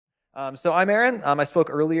So I'm Aaron. I spoke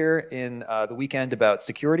earlier in the weekend about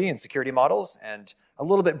security and security models, and a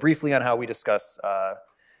little bit briefly on how we discuss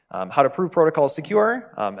how to prove protocols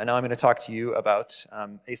secure. And now I'm going to talk to you about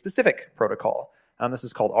a specific protocol. This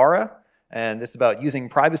is called ARA, and this is about using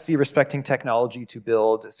privacy-respecting technology to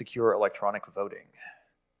build secure electronic voting.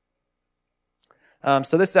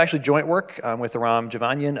 So this is actually joint work with Aram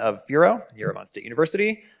Javanian of Firo, Yerevan State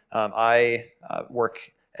University. I work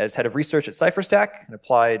as head of research at CipherStack, an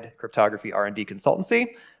applied cryptography R&D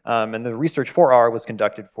consultancy, and the research for R was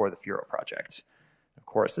conducted for the Firo project. Of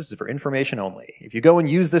course, this is for information only. If you go and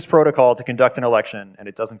use this protocol to conduct an election and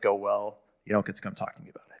it doesn't go well, you don't get to come talk to me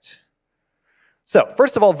about it. So,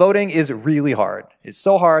 first of all, voting is really hard. It's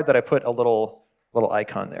so hard that I put a little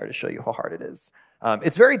icon there to show you how hard it is.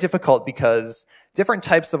 It's very difficult because different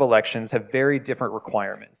types of elections have very different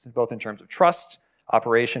requirements, both in terms of trust,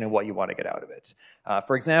 operation, and what you want to get out of it.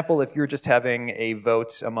 For example, if you're just having a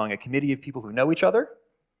vote among a committee of people who know each other,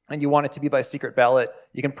 and you want it to be by secret ballot,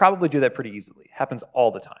 you can probably do that pretty easily. It happens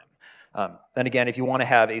all the time. Then again, if you want to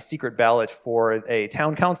have a secret ballot for a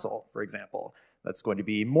town council, for example, that's going to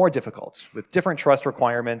be more difficult with different trust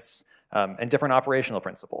requirements and different operational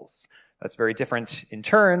principles. That's very different in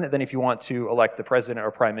turn than if you want to elect the president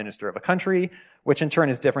or prime minister of a country, which in turn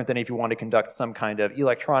is different than if you want to conduct some kind of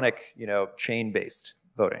electronic, chain-based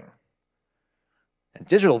voting. And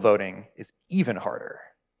digital voting is even harder.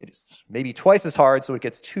 It is maybe twice as hard, so it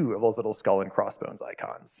gets two of those little skull and crossbones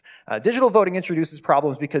icons. Digital voting introduces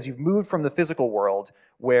problems because you've moved from the physical world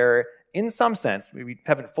where, in some sense, we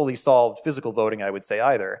haven't fully solved physical voting, I would say,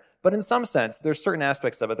 either, but in some sense, there's certain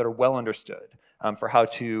aspects of it that are well understood for how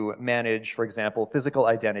to manage, for example, physical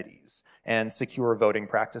identities and secure voting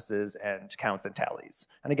practices and counts and tallies.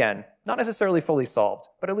 And again, not necessarily fully solved,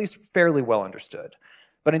 but at least fairly well understood.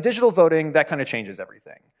 But in digital voting, that kind of changes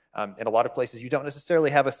everything. In a lot of places, you don't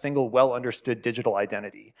necessarily have a single well-understood digital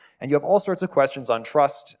identity. And you have all sorts of questions on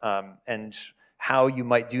trust and how you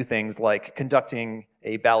might do things like conducting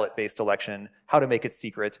a ballot-based election, how to make it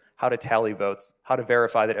secret, how to tally votes, how to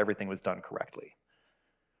verify that everything was done correctly.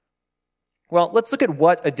 Well, let's look at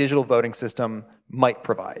what a digital voting system might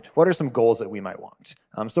provide. What are some goals that we might want?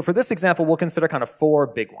 So for this example, we'll consider kind of four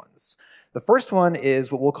big ones. The first one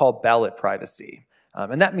is what we'll call ballot privacy.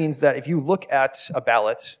 And that means that if you look at a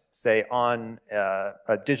ballot, say on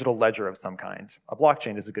a digital ledger of some kind, a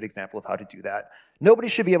blockchain is a good example of how to do that, nobody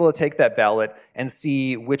should be able to take that ballot and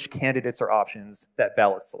see which candidates or options that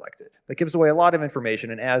ballot selected. That gives away a lot of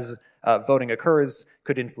information, and as voting occurs,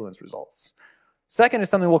 could influence results. Second is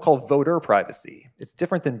something we'll call voter privacy. It's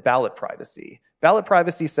different than ballot privacy. Ballot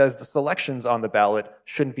privacy says the selections on the ballot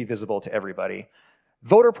shouldn't be visible to everybody.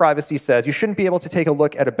 Voter privacy says you shouldn't be able to take a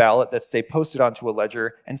look at a ballot that's, say, posted onto a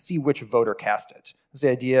ledger and see which voter cast it. It's the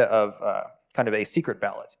idea of kind of a secret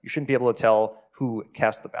ballot. You shouldn't be able to tell who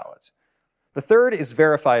cast the ballot. The third is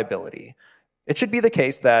verifiability. It should be the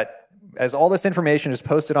case that as all this information is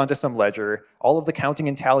posted onto some ledger, all of the counting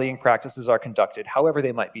and tallying practices are conducted, however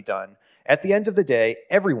they might be done. At the end of the day,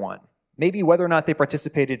 everyone, maybe whether or not they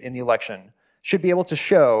participated in the election, should be able to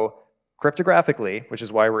show cryptographically, which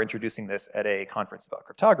is why we're introducing this at a conference about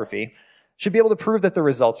cryptography, should be able to prove that the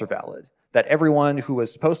results are valid, that everyone who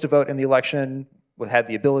was supposed to vote in the election had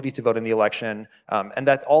the ability to vote in the election, and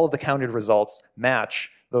that all of the counted results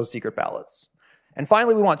match those secret ballots. And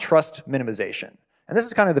finally, we want trust minimization. And this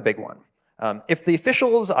is kind of the big one. If the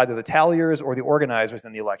officials, either the talliers or the organizers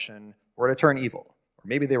in the election, were to turn evil, or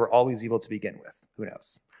maybe they were always evil to begin with, who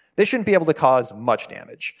knows? They shouldn't be able to cause much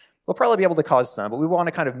damage. They'll probably be able to cause some, but we want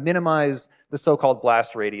to kind of minimize the so-called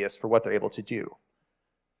blast radius for what they're able to do.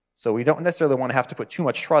 So we don't necessarily want to have to put too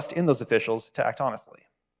much trust in those officials to act honestly.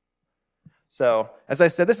 So, as I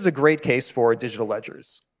said, this is a great case for digital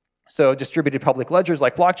ledgers. So distributed public ledgers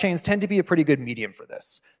like blockchains tend to be a pretty good medium for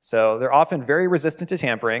this. So they're often very resistant to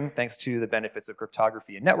tampering, thanks to the benefits of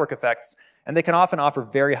cryptography and network effects, and they can often offer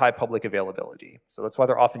very high public availability. So that's why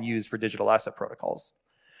they're often used for digital asset protocols.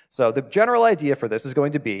 So the general idea for this is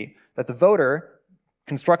going to be that the voter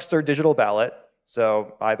constructs their digital ballot.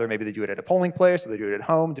 So either maybe they do it at a polling place or they do it at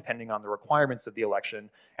home, depending on the requirements of the election,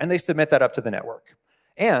 and they submit that up to the network.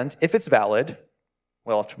 And if it's valid,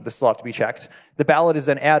 well, this will have to be checked, the ballot is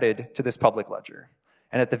then added to this public ledger.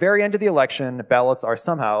 And at the very end of the election, ballots are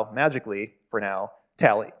somehow, magically, for now,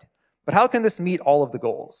 tallied. But how can this meet all of the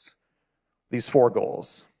goals, these four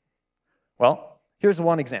goals? Well, here's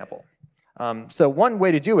one example. So one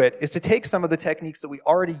way to do it is to take some of the techniques that we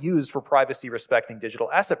already use for privacy-respecting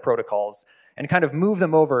digital asset protocols and kind of move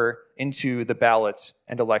them over into the ballot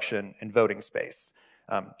and election and voting space.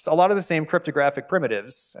 So a lot of the same cryptographic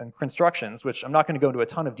primitives and constructions, which I'm not going to go into a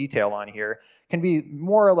ton of detail on here, can be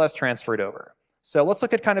more or less transferred over. So let's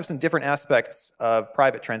look at kind of some different aspects of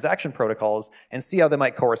private transaction protocols and see how they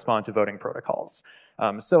might correspond to voting protocols.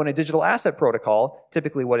 So in a digital asset protocol,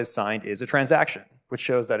 typically what is signed is a transaction, which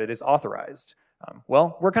shows that it is authorized.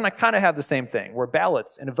 Well, we're going to kind of have the same thing, where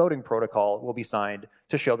ballots in a voting protocol will be signed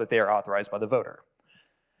to show that they are authorized by the voter.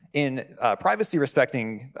 In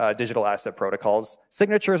privacy-respecting digital asset protocols,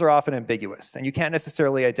 signatures are often ambiguous, and you can't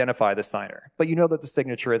necessarily identify the signer, but you know that the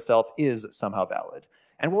signature itself is somehow valid.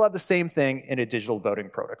 And we'll have the same thing in a digital voting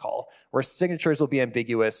protocol, where signatures will be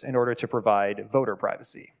ambiguous in order to provide voter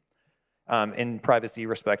privacy. In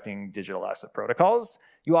privacy-respecting digital asset protocols,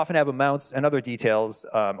 you often have amounts and other details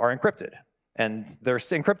are encrypted. And they're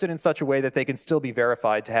encrypted in such a way that they can still be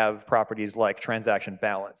verified to have properties like transaction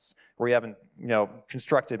balance, where you haven't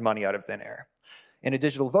constructed money out of thin air. In a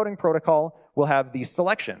digital voting protocol, we'll have these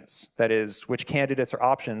selections, that is, which candidates or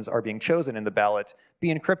options are being chosen in the ballot,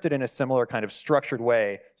 be encrypted in a similar kind of structured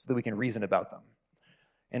way so that we can reason about them.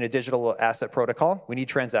 In a digital asset protocol, we need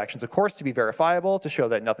transactions, of course, to be verifiable, to show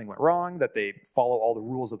that nothing went wrong, that they follow all the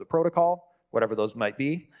rules of the protocol, whatever those might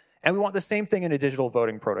be. And we want the same thing in a digital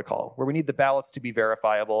voting protocol, where we need the ballots to be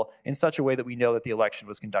verifiable in such a way that we know that the election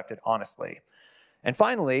was conducted honestly. And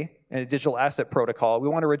finally, in a digital asset protocol, we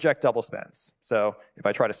want to reject double spends. So if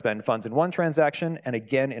I try to spend funds in one transaction and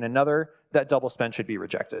again in another, that double spend should be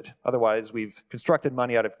rejected. Otherwise, we've constructed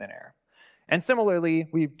money out of thin air. And similarly,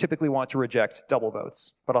 we typically want to reject double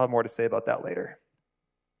votes, but I'll have more to say about that later.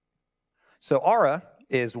 So Aura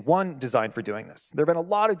is one design for doing this. There have been a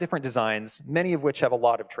lot of different designs, many of which have a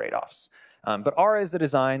lot of trade-offs. But Aura is the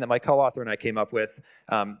design that my co-author and I came up with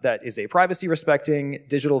that is a privacy-respecting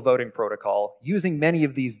digital voting protocol using many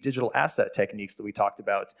of these digital asset techniques that we talked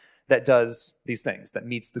about that does these things, that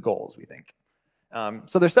meets the goals, we think.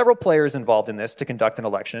 So there's several players involved in this to conduct an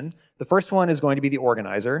election. The first one is going to be the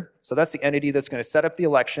organizer. So that's the entity that's going to set up the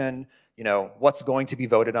election, what's going to be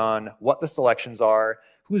voted on, what the selections are,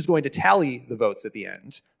 who's going to tally the votes at the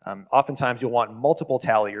end. Oftentimes you'll want multiple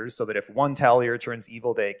talliers so that if one tallier turns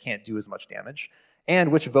evil, they can't do as much damage, and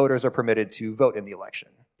which voters are permitted to vote in the election.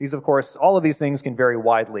 These, of course, all of these things can vary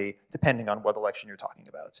widely depending on what election you're talking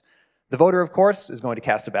about. The voter, of course, is going to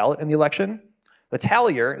cast a ballot in the election. The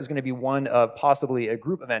tallier is going to be one of possibly a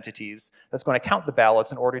group of entities that's going to count the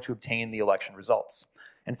ballots in order to obtain the election results.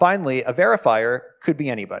 And finally, a verifier could be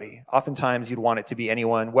anybody. Oftentimes, you'd want it to be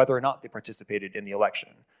anyone, whether or not they participated in the election.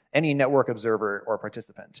 Any network observer or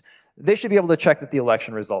participant. They should be able to check that the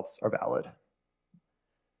election results are valid.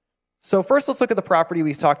 So first, let's look at the property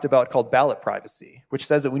we talked about called ballot privacy, which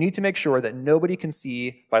says that we need to make sure that nobody can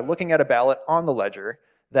see, by looking at a ballot on the ledger,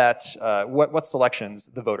 that what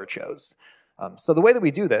selections the voter chose. So the way that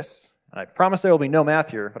we do this, and I promise there will be no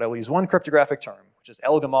math here, but I will use one cryptographic term, which is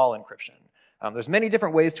El-Gamal encryption. There's many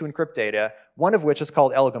different ways to encrypt data, one of which is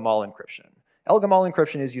called El-Gamal encryption. El-Gamal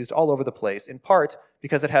encryption is used all over the place, in part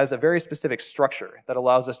because it has a very specific structure that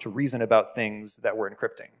allows us to reason about things that we're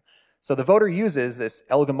encrypting. So the voter uses this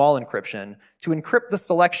El-Gamal encryption to encrypt the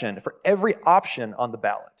selection for every option on the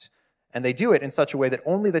ballot. And they do it in such a way that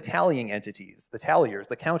only the tallying entities, the talliers,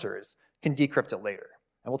 the counters, can decrypt it later.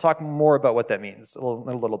 And we'll talk more about what that means in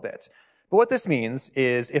a little bit. But what this means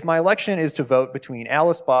is if my election is to vote between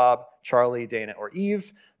Alice, Bob, Charlie, Dana, or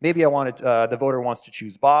Eve, maybe the voter wants to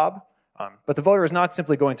choose Bob, but the voter is not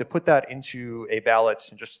simply going to put that into a ballot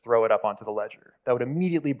and just throw it up onto the ledger. That would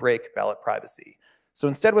immediately break ballot privacy. So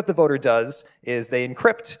instead what the voter does is they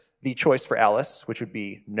encrypt the choice for Alice, which would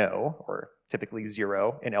be no, or typically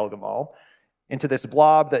 0 in El-Gamal, into this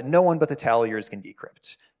blob that no one but the talliers can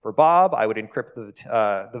decrypt. For Bob, I would encrypt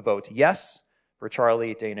the vote yes. For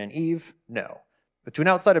Charlie, Dana, and Eve, no. But to an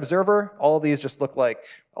outside observer, all of these just look like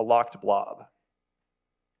a locked blob.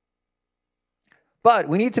 But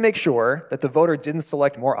we need to make sure that the voter didn't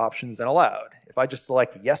select more options than allowed. If I just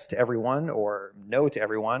select yes to everyone or no to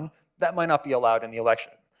everyone, that might not be allowed in the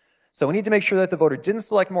election. So we need to make sure that the voter didn't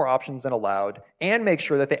select more options than allowed and make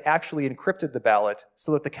sure that they actually encrypted the ballot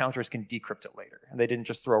so that the counters can decrypt it later, and they didn't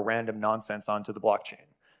just throw random nonsense onto the blockchain.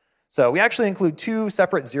 So we actually include 2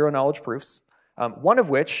 separate zero-knowledge proofs. One of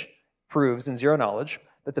which proves in zero knowledge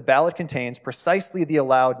that the ballot contains precisely the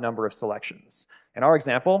allowed number of selections. In our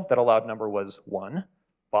example, that allowed number was 1,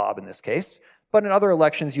 Bob in this case, but in other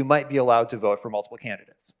elections you might be allowed to vote for multiple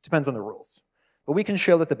candidates. Depends on the rules. But we can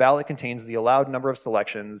show that the ballot contains the allowed number of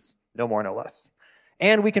selections, no more, no less.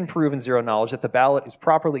 And we can prove in zero knowledge that the ballot is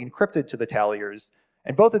properly encrypted to the talliers,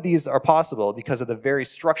 and both of these are possible because of the very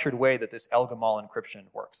structured way that this El-Gamal encryption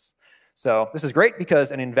works. So this is great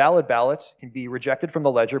because an invalid ballot can be rejected from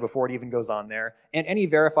the ledger before it even goes on there, and any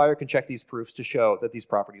verifier can check these proofs to show that these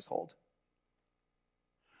properties hold.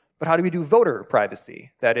 But how do we do voter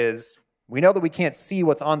privacy? That is, we know that we can't see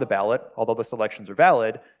what's on the ballot, although the selections are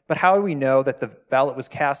valid, but how do we know that the ballot was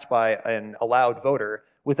cast by an allowed voter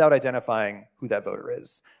without identifying who that voter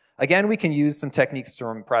is? Again, we can use some techniques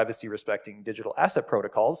from privacy-respecting digital asset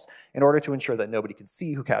protocols in order to ensure that nobody can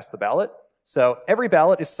see who cast the ballot. So every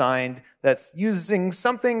ballot is signed that's using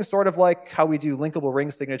something sort of like how we do linkable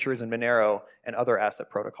ring signatures in Monero and other asset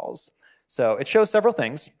protocols. So it shows several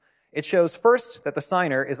things. It shows first that the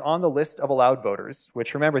signer is on the list of allowed voters,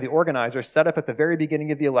 which remember the organizer set up at the very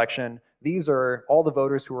beginning of the election. These are all the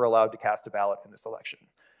voters who are allowed to cast a ballot in this election.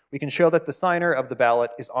 We can show that the signer of the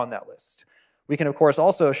ballot is on that list. We can, of course,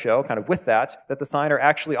 also show, kind of with that the signer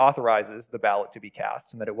actually authorizes the ballot to be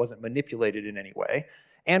cast and that it wasn't manipulated in any way.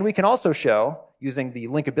 And we can also show, using the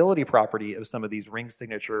linkability property of some of these ring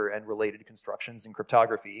signature and related constructions in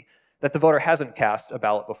cryptography, that the voter hasn't cast a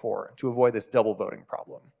ballot before to avoid this double voting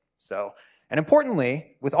problem. So, and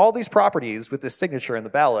importantly, with all these properties with this signature in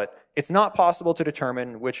the ballot, it's not possible to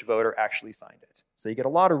determine which voter actually signed it. So you get a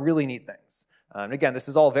lot of really neat things. And again, this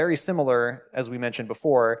is all very similar, as we mentioned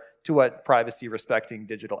before, to what privacy-respecting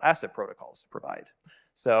digital asset protocols provide.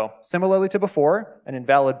 So similarly to before, an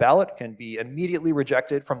invalid ballot can be immediately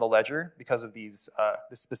rejected from the ledger because of this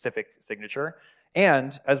specific signature.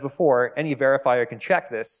 And as before, any verifier can check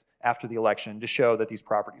this after the election to show that these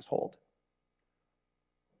properties hold.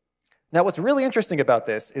 Now, what's really interesting about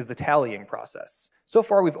this is the tallying process. So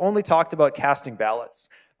far, we've only talked about casting ballots,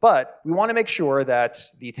 but we want to make sure that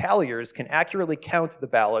the talliers can accurately count the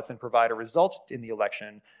ballots and provide a result in the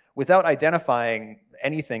election without identifying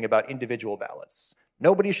anything about individual ballots.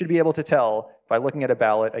 Nobody should be able to tell by looking at a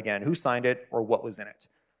ballot, again, who signed it or what was in it.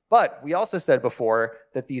 But we also said before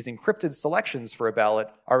that these encrypted selections for a ballot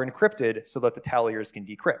are encrypted so that the talliers can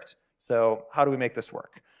decrypt. So how do we make this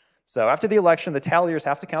work? So after the election, the talliers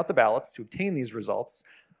have to count the ballots to obtain these results.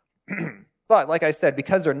 But like I said,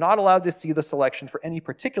 because they're not allowed to see the selection for any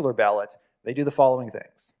particular ballot, they do the following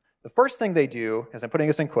things. The first thing they do, as I'm putting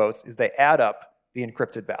this in quotes, is they add up the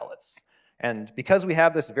encrypted ballots. And because we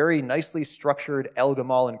have this very nicely structured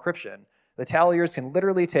El-Gamal encryption, the talliers can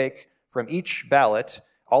literally take from each ballot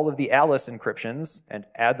all of the Alice encryptions and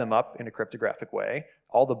add them up in a cryptographic way,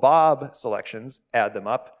 all the Bob selections, add them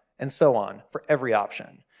up, and so on for every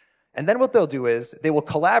option. And then what they'll do is they will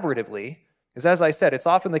collaboratively, because as I said, it's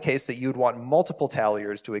often the case that you'd want multiple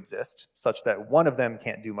talliers to exist, such that one of them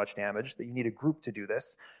can't do much damage, that you need a group to do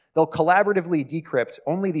this. They'll collaboratively decrypt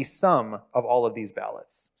only the sum of all of these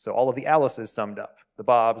ballots. So all of the Alices summed up, the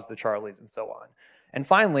Bobs, the Charlies, and so on. And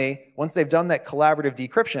finally, once they've done that collaborative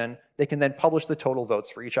decryption, they can then publish the total votes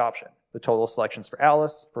for each option, the total selections for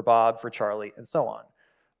Alice, for Bob, for Charlie, and so on.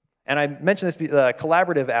 And I mention this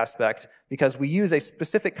collaborative aspect because we use a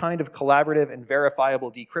specific kind of collaborative and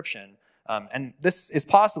verifiable decryption. And this is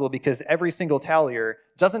possible because every single tallier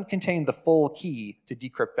doesn't contain the full key to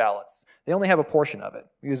decrypt ballots. They only have a portion of it.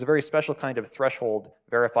 We use a very special kind of threshold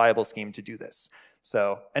verifiable scheme to do this.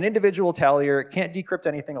 So an individual tallier can't decrypt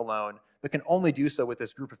anything alone, but can only do so with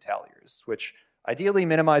this group of talliers, which ideally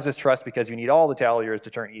minimizes trust because you need all the talliers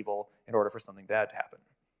to turn evil in order for something bad to happen.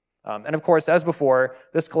 And of course, as before,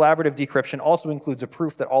 this collaborative decryption also includes a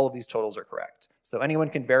proof that all of these totals are correct. So anyone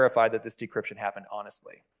can verify that this decryption happened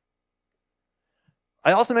honestly.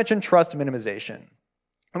 I also mentioned trust minimization.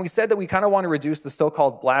 And we said that we kind of want to reduce the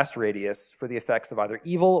so-called blast radius for the effects of either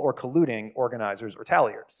evil or colluding organizers or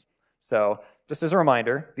talliers. So just as a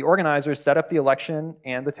reminder, the organizers set up the election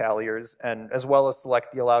and the talliers, and as well as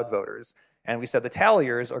select the allowed voters. And we said the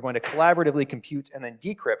talliers are going to collaboratively compute and then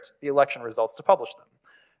decrypt the election results to publish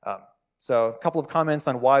them. So a couple of comments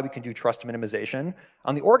on why we can do trust minimization.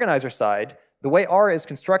 On the organizer side, the way R is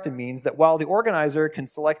constructed means that while the organizer can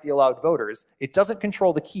select the allowed voters, it doesn't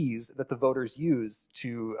control the keys that the voters use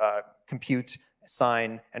to compute,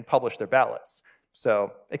 sign, and publish their ballots.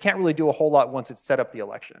 So it can't really do a whole lot once it's set up the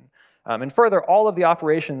election. And further, all of the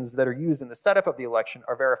operations that are used in the setup of the election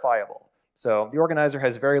are verifiable. So the organizer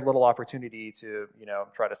has very little opportunity to,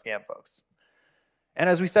 try to scam folks. And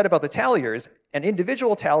as we said about the talliers, an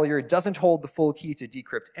individual tallier doesn't hold the full key to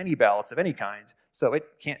decrypt any ballots of any kind, so it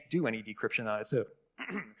can't do any decryption on its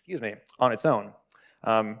own, on its own,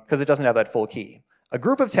 because it doesn't have that full key. A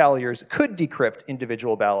group of talliers could decrypt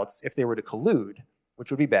individual ballots if they were to collude, which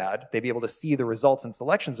would be bad. They'd be able to see the results and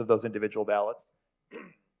selections of those individual ballots,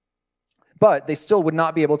 but they still would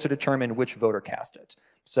not be able to determine which voter cast it.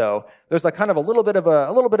 So there's a kind of a little bit of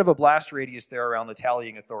a blast radius there around the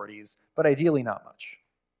tallying authorities, but ideally not much.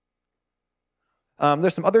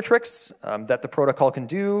 There's some other tricks that the protocol can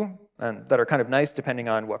do and that are kind of nice depending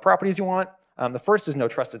on what properties you want. The first is no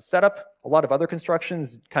trusted setup. A lot of other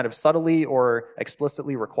constructions kind of subtly or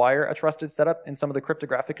explicitly require a trusted setup in some of the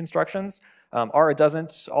cryptographic constructions. Aura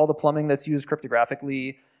doesn't. All the plumbing that's used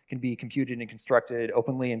cryptographically can be computed and constructed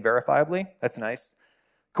openly and verifiably. That's nice.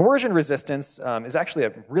 Coercion resistance is actually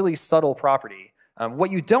a really subtle property.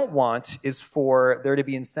 What you don't want is for there to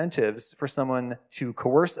be incentives for someone to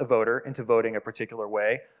coerce a voter into voting a particular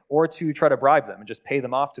way or to try to bribe them and just pay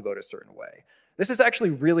them off to vote a certain way. This is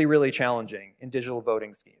actually really, really challenging in digital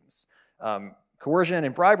voting schemes. Coercion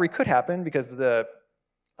and bribery could happen because the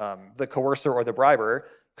coercer or the briber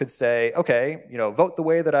could say, okay, vote the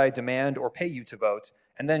way that I demand or pay you to vote,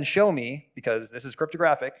 and then show me, because this is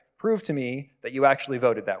cryptographic, prove to me that you actually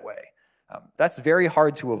voted that way. That's very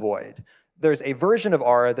hard to avoid. There's a version of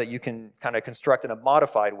Aura that you can kind of construct in a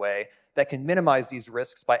modified way that can minimize these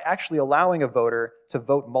risks by actually allowing a voter to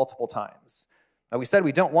vote multiple times. Now, we said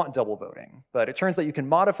we don't want double voting, but it turns out you can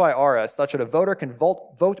modify Aura such that a voter can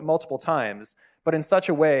vote multiple times, but in such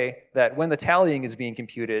a way that when the tallying is being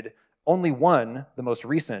computed, only one, the most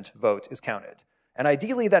recent vote, is counted. And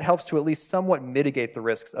ideally, that helps to at least somewhat mitigate the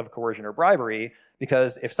risks of coercion or bribery,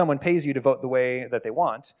 because if someone pays you to vote the way that they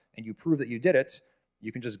want, and you prove that you did it,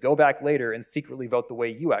 you can just go back later and secretly vote the way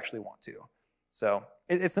you actually want to. So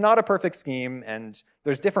it's not a perfect scheme, and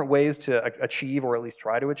there's different ways to achieve, or at least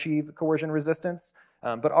try to achieve, coercion resistance.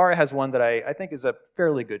 But Aura has one that I think is a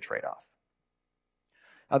fairly good trade-off.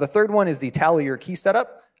 The third one is the tallier key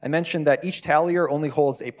setup. I mentioned that each tallier only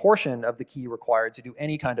holds a portion of the key required to do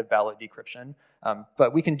any kind of ballot decryption,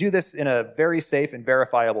 but we can do this in a very safe and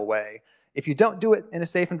verifiable way. If you don't do it in a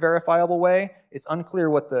safe and verifiable way, it's unclear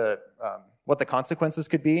what the consequences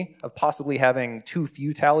could be of possibly having too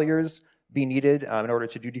few talliers be needed in order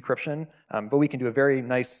to do decryption, but we can do a very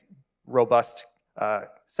nice, robust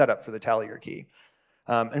setup for the tallier key.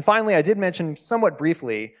 And finally, I did mention somewhat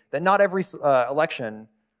briefly that not every election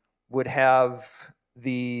would have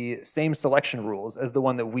the same selection rules as the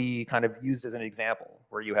one that we kind of used as an example,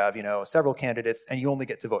 where you have several candidates and you only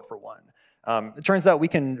get to vote for one. It turns out we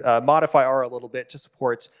can modify Aura a little bit to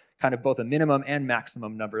support kind of both a minimum and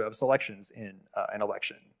maximum number of selections in an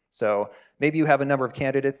election. So maybe you have a number of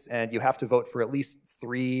candidates and you have to vote for at least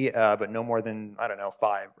 3, but no more than, I don't know,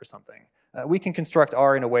 5 or something. We can construct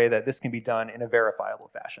Aura in a way that this can be done in a verifiable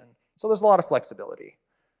fashion. So there's a lot of flexibility.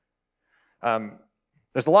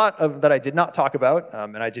 There's a lot that I did not talk about,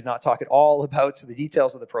 and I did not talk at all about the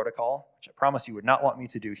details of the protocol, which I promise you would not want me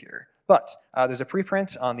to do here. But there's a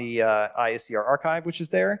preprint on the ISCR archive, which is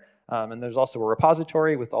there, and there's also a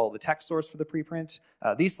repository with all the text source for the preprint.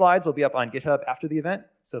 These slides will be up on GitHub after the event,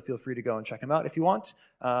 so feel free to go and check them out if you want.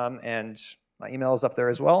 And my email is up there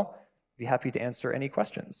as well. Be happy to answer any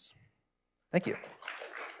questions. Thank you.